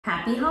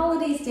Happy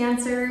holidays,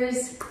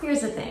 dancers!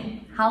 Here's the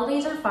thing,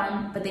 holidays are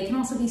fun, but they can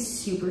also be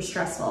super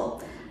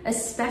stressful,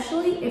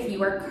 especially if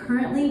you are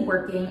currently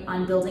working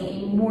on building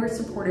a more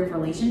supportive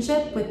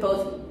relationship with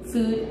both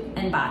food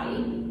and body.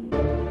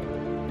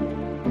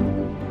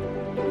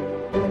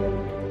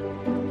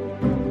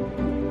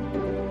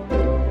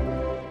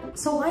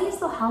 So why is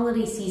the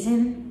holiday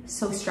season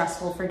so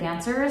stressful for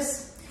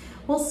dancers?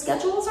 Well,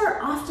 schedules are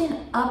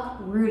often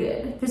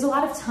uprooted. There's a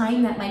lot of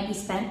time that might be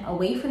spent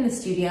away from the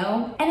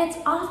studio, and it's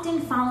often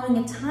following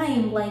a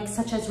time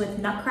such as with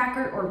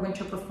Nutcracker or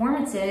winter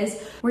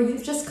performances, where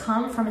you've just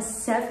come from a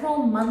several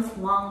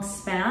month-long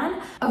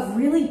span of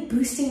really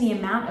boosting the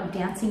amount of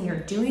dancing you're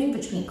doing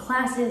between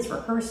classes,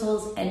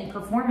 rehearsals, and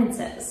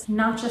performances.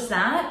 Not just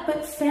that,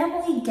 but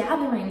family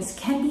gatherings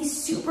can be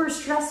super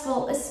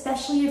stressful,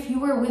 especially if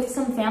you are with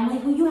some family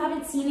who you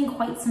haven't seen in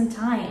quite some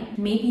time.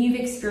 Maybe you've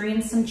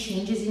experienced some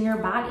changes in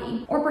your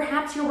body, or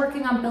perhaps you're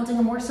working on building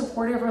a more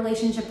supportive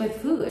relationship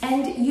with food,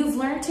 and you've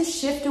learned to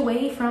shift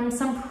away from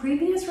some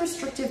previous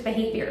restrictive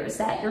behaviors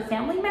that your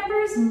family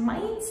members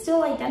might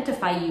still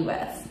identify you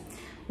with.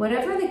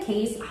 Whatever the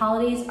case,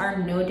 holidays are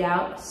no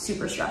doubt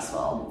super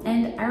stressful.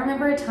 And I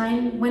remember a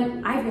time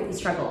when I really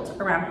struggled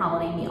around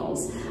holiday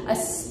meals,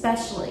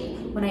 especially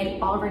when I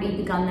had already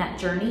begun that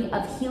journey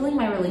of healing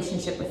my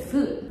relationship with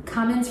food.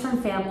 Comments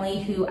from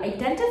family who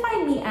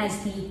identified me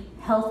as the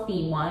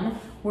healthy one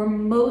were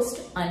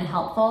most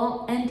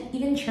unhelpful and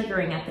even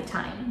triggering at the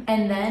time.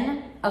 And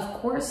then, of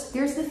course,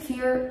 there's the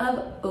fear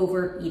of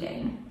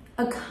overeating,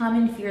 a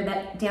common fear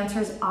that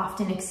dancers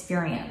often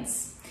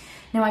experience.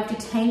 Now, I've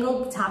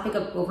detangled the topic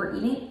of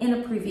overeating in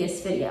a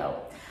previous video,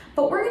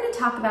 but we're going to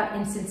talk about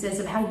instances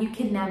of how you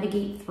can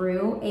navigate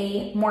through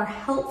a more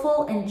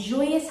helpful and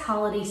joyous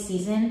holiday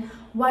season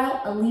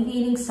while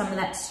alleviating some of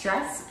that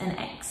stress and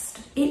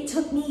angst. It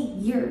took me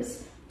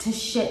years to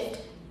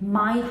shift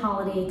my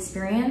holiday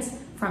experience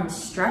from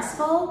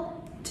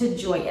stressful to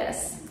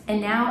joyous.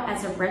 And now,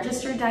 as a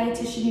registered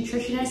dietitian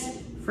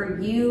nutritionist, for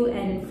you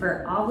and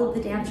for all of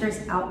the dancers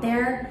out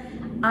there,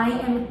 I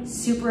am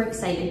super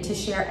excited to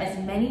share as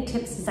many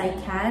tips as I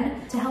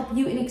can to help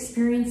you in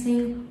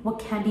experiencing what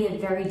can be a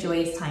very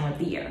joyous time of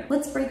the year.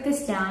 Let's break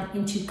this down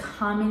into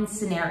common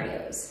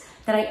scenarios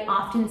that I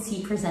often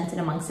see presented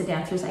amongst the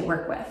dancers I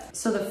work with.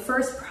 So the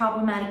first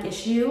problematic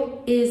issue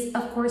is,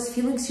 of course,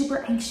 feeling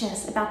super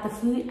anxious about the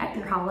food at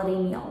your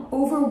holiday meal.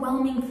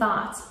 Overwhelming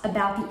thoughts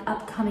about the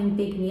upcoming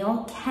big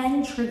meal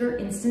can trigger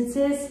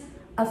instances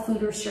of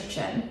food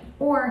restriction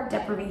or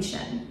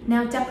deprivation.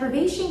 Now,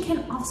 deprivation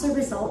can also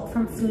result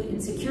from food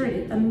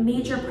insecurity, a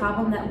major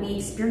problem that we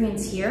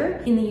experience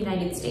here in the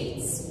United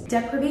States.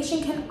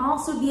 Deprivation can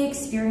also be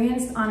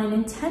experienced on an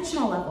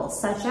intentional level,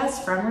 such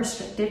as from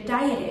restrictive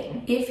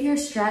dieting. If you're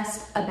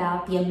stressed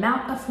about the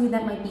amount of food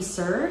that might be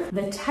served,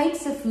 the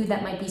types of food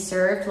that might be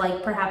served,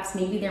 like perhaps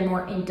maybe they're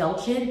more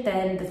indulgent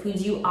than the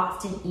foods you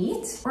often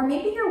eat, or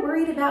maybe you're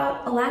worried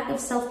about a lack of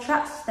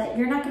self-trust, that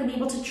you're not going to be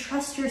able to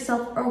trust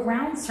yourself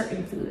around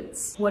certain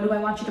foods. What do I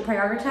want you to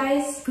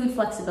prioritize? Food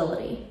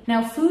flexibility.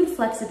 Now, food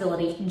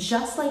flexibility,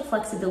 just like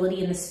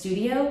flexibility in the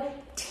studio,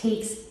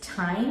 takes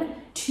time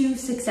to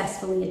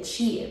successfully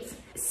achieve.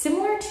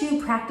 Similar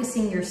to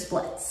practicing your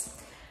splits.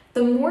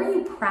 The more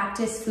you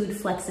practice food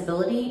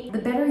flexibility, the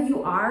better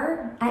you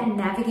are at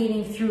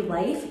navigating through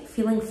life,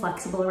 feeling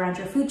flexible around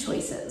your food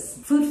choices.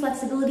 Food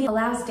flexibility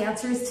allows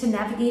dancers to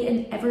navigate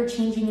an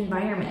ever-changing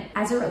environment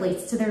as it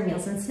relates to their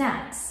meals and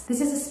snacks.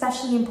 This is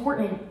especially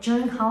important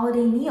during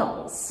holiday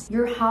meals.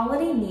 Your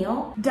holiday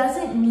meal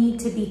doesn't need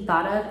to be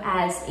thought of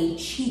as a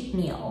cheat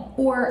meal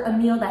or a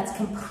meal that's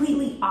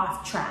completely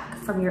off track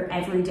from your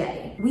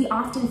everyday. We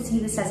often see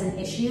this as an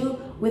issue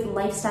with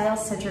lifestyles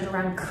centered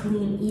around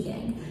clean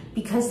eating.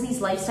 Because these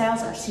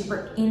lifestyles are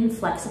super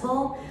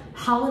inflexible,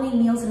 holiday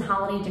meals and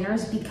holiday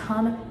dinners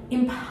become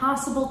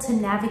impossible to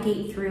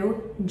navigate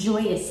through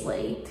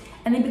joyously.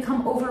 And they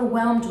become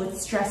overwhelmed with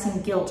stress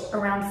and guilt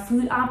around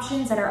food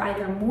options that are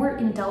either more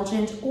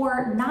indulgent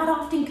or not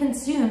often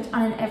consumed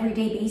on an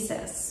everyday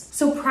basis.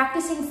 So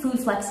practicing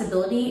food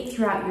flexibility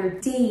throughout your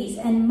days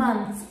and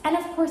months, and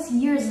of course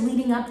years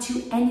leading up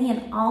to any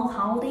and all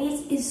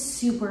holidays, is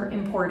super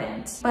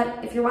important.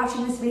 But if you're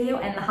watching this video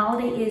and the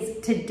holiday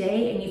is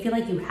today and you feel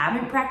like you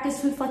haven't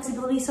practiced food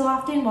flexibility so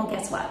often, well,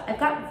 guess what? I've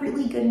got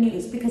really good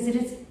news, because it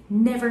is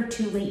never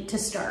too late to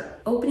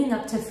start. Opening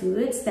up to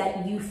foods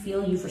that you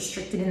feel you've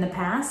restricted in the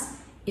past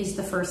is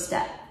the first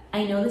step.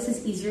 I know this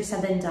is easier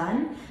said than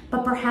done,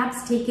 but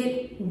perhaps take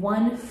it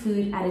one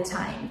food at a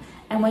time.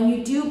 And when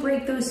you do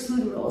break those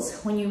food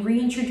rules, when you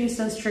reintroduce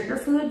those trigger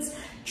foods,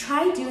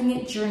 try doing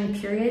it during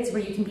periods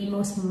where you can be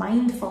most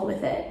mindful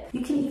with it.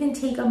 You can even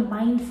take a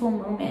mindful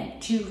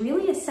moment to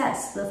really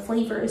assess the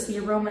flavors, the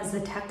aromas, the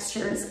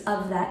textures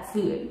of that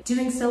food.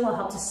 Doing so will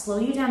help to slow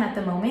you down at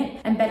the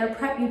moment and better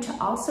prep you to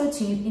also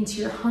tune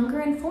into your hunger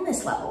and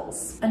fullness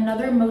levels.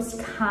 Another most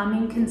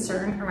common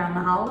concern around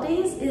the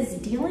holidays is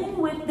dealing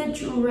with the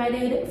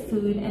dreaded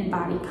food and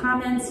body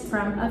comments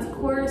from, of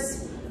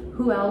course,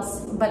 who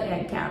else but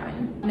Aunt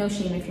Karen. No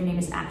shame if your name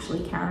is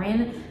actually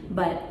Karen,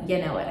 but you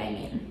know what I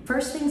mean.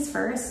 First things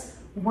first,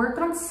 Work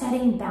on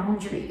setting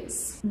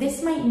boundaries.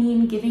 This might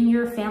mean giving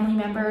your family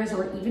members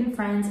or even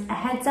friends a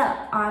heads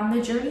up on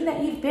the journey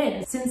that you've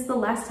been since the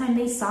last time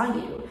they saw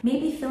you.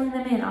 Maybe filling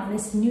them in on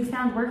this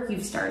newfound work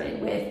you've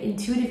started with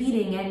intuitive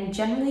eating and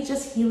generally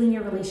just healing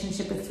your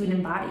relationship with food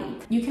and body.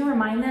 You can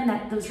remind them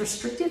that those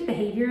restrictive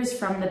behaviors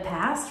from the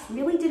past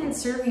really didn't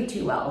serve you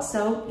too well,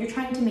 so you're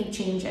trying to make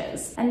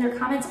changes, and their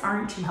comments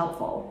aren't too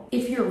helpful.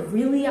 If you're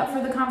really up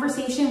for the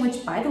conversation,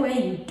 which by the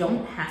way, you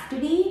don't have to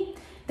be,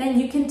 then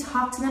you can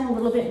talk to them a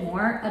little bit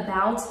more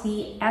about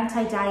the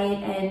anti-diet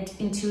and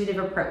intuitive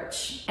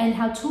approach and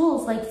how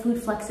tools like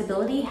food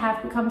flexibility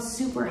have become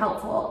super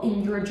helpful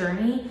in your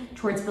journey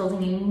towards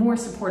building a more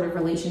supportive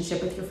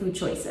relationship with your food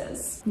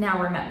choices.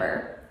 Now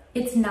remember,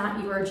 it's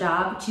not your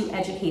job to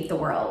educate the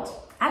world.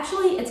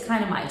 Actually, it's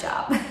kind of my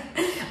job,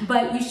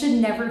 but you should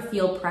never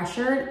feel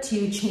pressure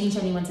to change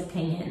anyone's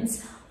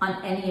opinions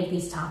on any of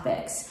these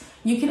topics.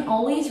 You can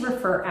always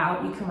refer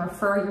out. You can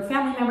refer your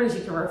family members,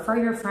 you can refer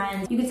your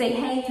friends. You can say,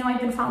 hey, I've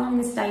been following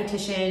this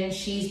dietitian.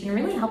 She's been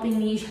really helping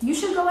me. You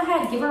should go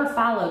ahead, give her a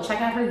follow,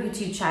 check out her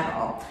YouTube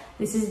channel.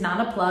 This is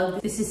not a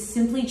plug. This is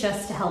simply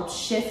just to help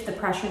shift the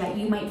pressure that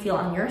you might feel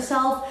on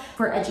yourself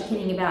for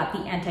educating about the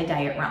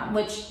anti-diet realm,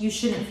 which you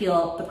shouldn't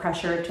feel the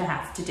pressure to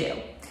have to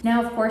do.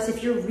 Now, of course,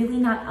 if you're really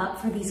not up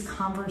for these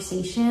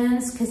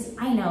conversations, because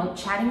I know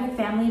chatting with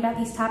family about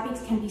these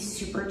topics can be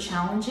super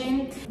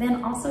challenging,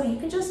 then also you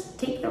can just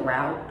take the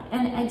route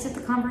and exit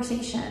the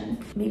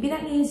conversation. Maybe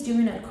that means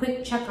doing a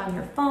quick check on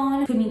your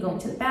phone. It could mean going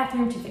to the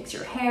bathroom to fix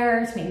your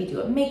hair, to maybe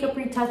do a makeup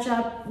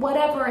retouch-up,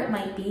 whatever it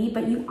might be,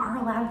 but you are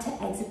allowed to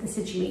exit the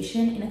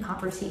situation in a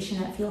conversation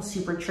that feels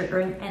super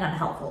triggering and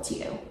unhelpful to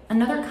you.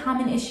 Another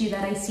common issue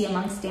that I see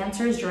amongst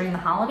dancers during the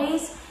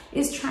holidays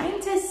is trying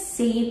to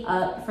save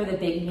up for the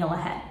big meal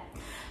ahead.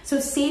 So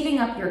saving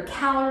up your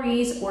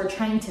calories or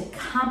trying to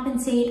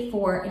compensate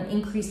for an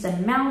increased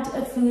amount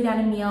of food at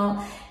a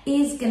meal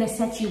is gonna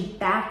set you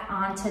back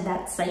onto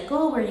that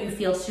cycle where you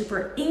feel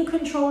super in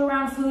control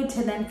around food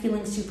to then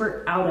feeling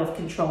super out of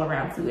control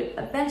around food,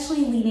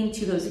 eventually leading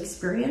to those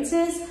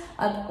experiences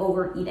of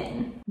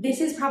overeating.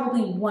 This is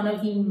probably one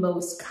of the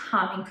most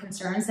common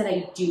concerns that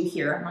I do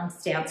hear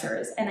amongst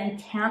dancers, and I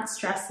can't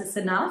stress this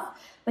enough,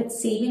 but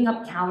saving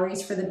up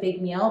calories for the big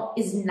meal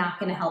is not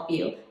gonna help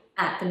you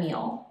at the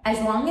meal. As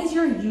long as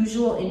your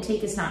usual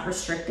intake is not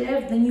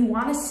restrictive, then you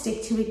want to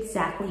stick to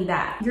exactly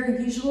that. Your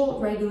usual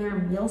regular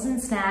meals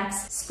and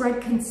snacks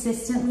spread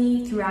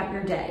consistently throughout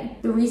your day.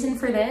 The reason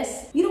for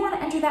this, you don't want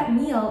to enter that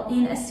meal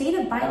in a state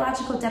of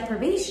biological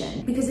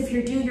deprivation, because if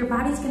you do, your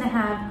body's going to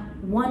have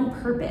one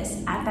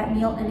purpose at that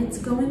meal, and it's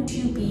going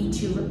to be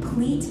to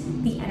replete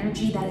the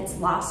energy that it's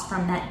lost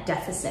from that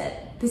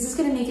deficit. This is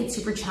going to make it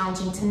super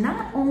challenging to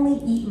not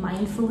only eat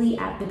mindfully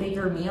at the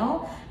bigger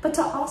meal, but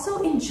to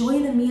also enjoy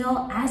the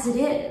meal as it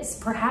is.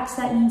 Perhaps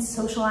that means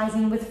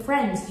socializing with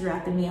friends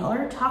throughout the meal,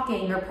 or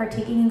talking or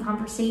partaking in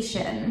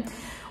conversation.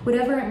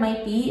 Whatever it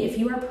might be, if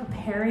you are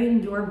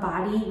preparing your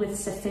body with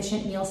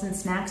sufficient meals and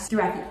snacks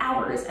throughout the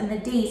hours and the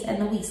days and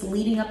the weeks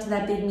leading up to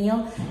that big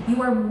meal, you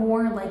are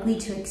more likely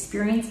to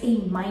experience a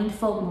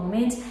mindful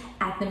moment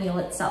at the meal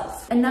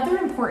itself. Another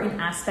important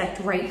aspect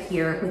right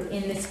here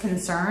within this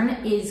concern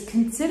is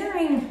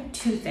considering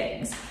two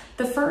things.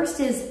 The first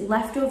is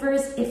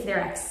leftovers if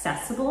they're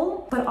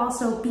accessible, but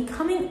also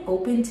becoming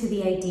open to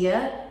the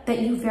idea that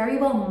you very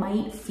well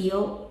might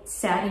feel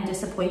sad and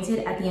disappointed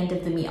at the end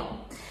of the meal.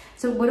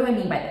 So what do I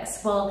mean by this?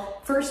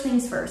 Well, first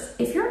things first,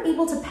 if you're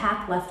able to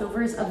pack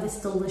leftovers of this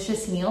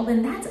delicious meal,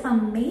 then that's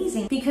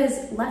amazing,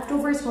 because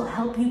leftovers will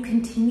help you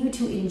continue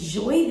to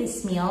enjoy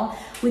this meal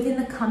within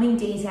the coming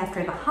days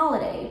after the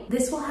holiday.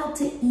 This will help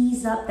to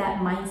ease up that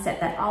mindset,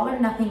 that all or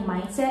nothing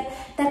mindset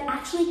that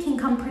actually can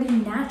come pretty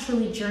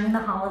naturally during the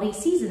holiday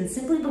season,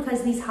 simply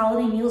because these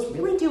holiday meals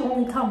really do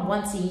only come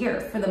once a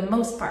year for the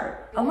most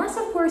part. Unless,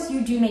 of course,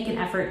 you do make an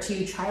effort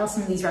to trial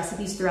some of these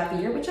recipes throughout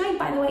the year, which I,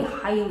 by the way,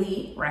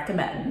 highly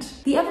recommend.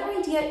 The other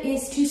idea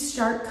is to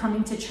start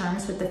coming to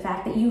terms with the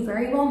fact that you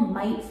very well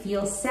might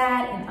feel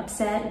sad and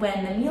upset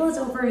when the meal is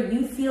over,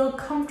 you feel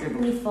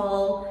comfortably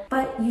full,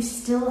 but you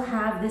still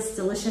have this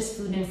delicious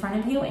food in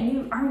front of you and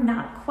you are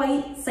not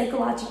quite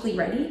psychologically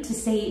ready to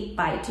say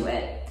bye to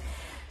it.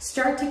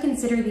 Start to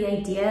consider the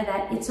idea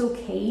that it's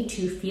okay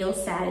to feel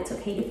sad, it's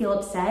okay to feel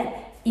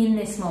upset in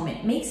this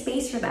moment. Make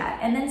space for that,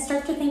 and then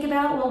start to think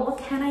about, well, what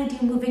can I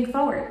do moving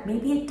forward?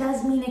 Maybe it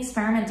does mean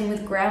experimenting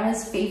with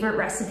grandma's favorite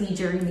recipe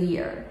during the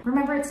year.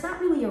 Remember, it's not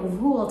really a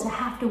rule to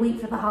have to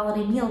wait for the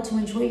holiday meal to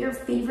enjoy your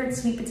favorite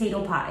sweet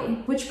potato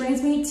pie. Which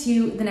brings me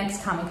to the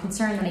next common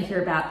concern that I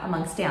hear about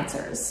amongst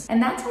dancers, and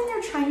that's when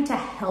they're trying to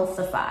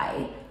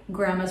healthify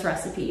grandma's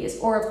recipes,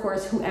 or of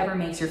course, whoever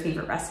makes your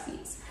favorite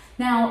recipes.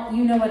 Now,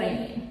 you know what I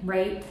mean,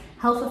 right?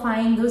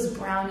 Healthifying those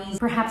brownies,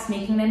 perhaps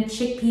making them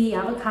chickpea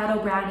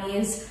avocado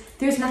brownies.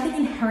 There's nothing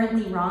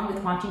inherently wrong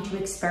with wanting to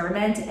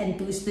experiment and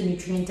boost the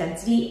nutrient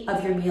density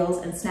of your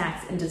meals and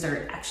snacks and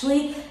dessert.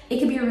 Actually, it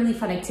can be a really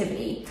fun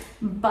activity,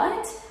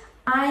 but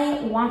I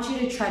want you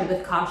to tread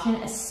with caution,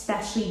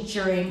 especially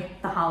during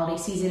the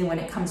holiday season when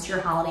it comes to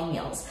your holiday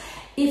meals.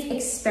 If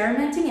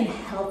experimenting and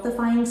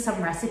healthifying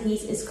some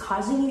recipes is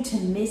causing you to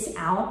miss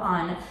out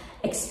on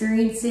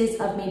experiences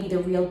of maybe the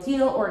real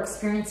deal or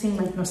experiencing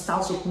like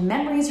nostalgic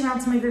memories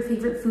around some of your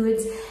favorite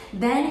foods,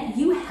 then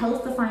you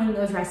healthifying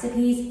those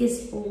recipes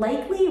is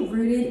likely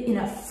rooted in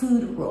a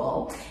food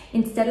rule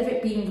instead of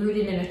it being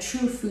rooted in a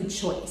true food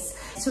choice.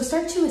 So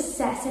start to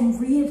assess and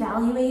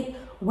reevaluate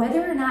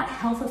whether or not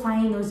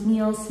healthifying those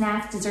meals,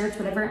 snacks, desserts,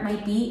 whatever it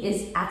might be,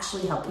 is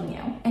actually helping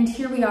you. And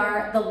here we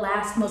are, the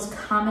last most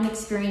common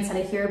experience that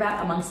I hear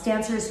about amongst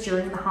dancers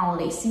during the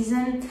holiday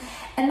season,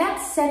 and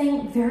that's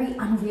setting very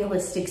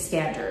unrealistic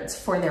standards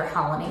for their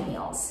holiday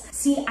meals.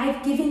 See,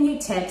 I've given you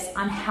tips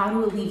on how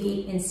to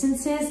alleviate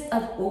instances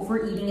of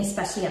overeating,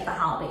 especially at the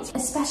holidays,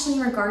 especially in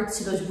regards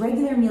to those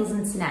regular meals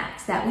and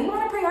snacks that we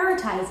want to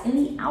prioritize in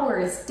the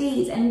hours,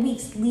 days, and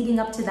weeks leading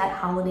up to that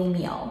holiday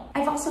meal.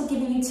 I've also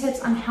given you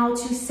tips on how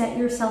to set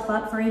yourself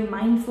up for a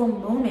mindful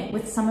moment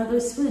with some of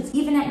those foods,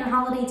 even at your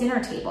holiday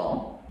dinner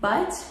table.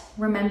 But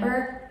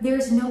remember,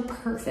 there's no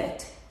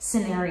perfect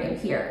scenario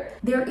here.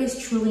 There is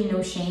truly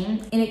no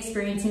shame in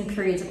experiencing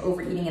periods of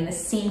overeating, and the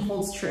same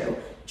holds true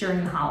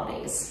during the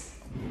holidays.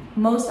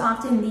 Most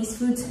often, these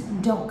foods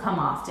don't come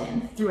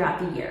often throughout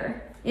the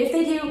year. If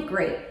they do,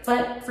 great,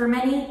 but for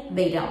many,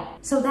 they don't.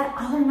 So that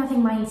all or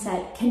nothing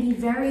mindset can be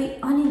very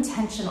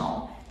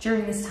unintentional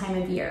during this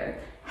time of year.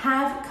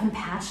 Have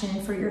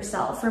compassion for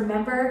yourself.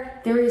 Remember,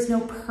 there is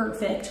no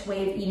perfect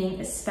way of eating,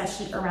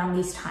 especially around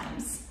these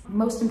times.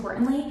 Most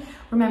importantly,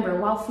 remember,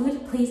 while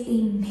food plays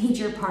a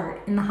major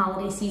part in the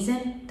holiday season,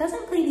 it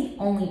doesn't play the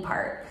only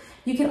part.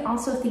 You can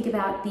also think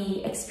about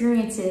the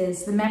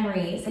experiences, the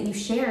memories that you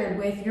shared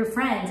with your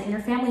friends and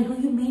your family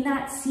who you may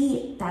not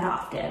see that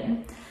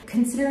often.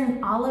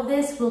 Considering all of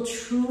this will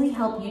truly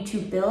help you to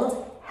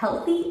build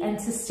healthy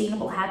and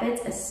sustainable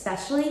habits,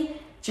 especially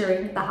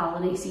during the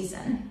holiday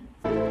season.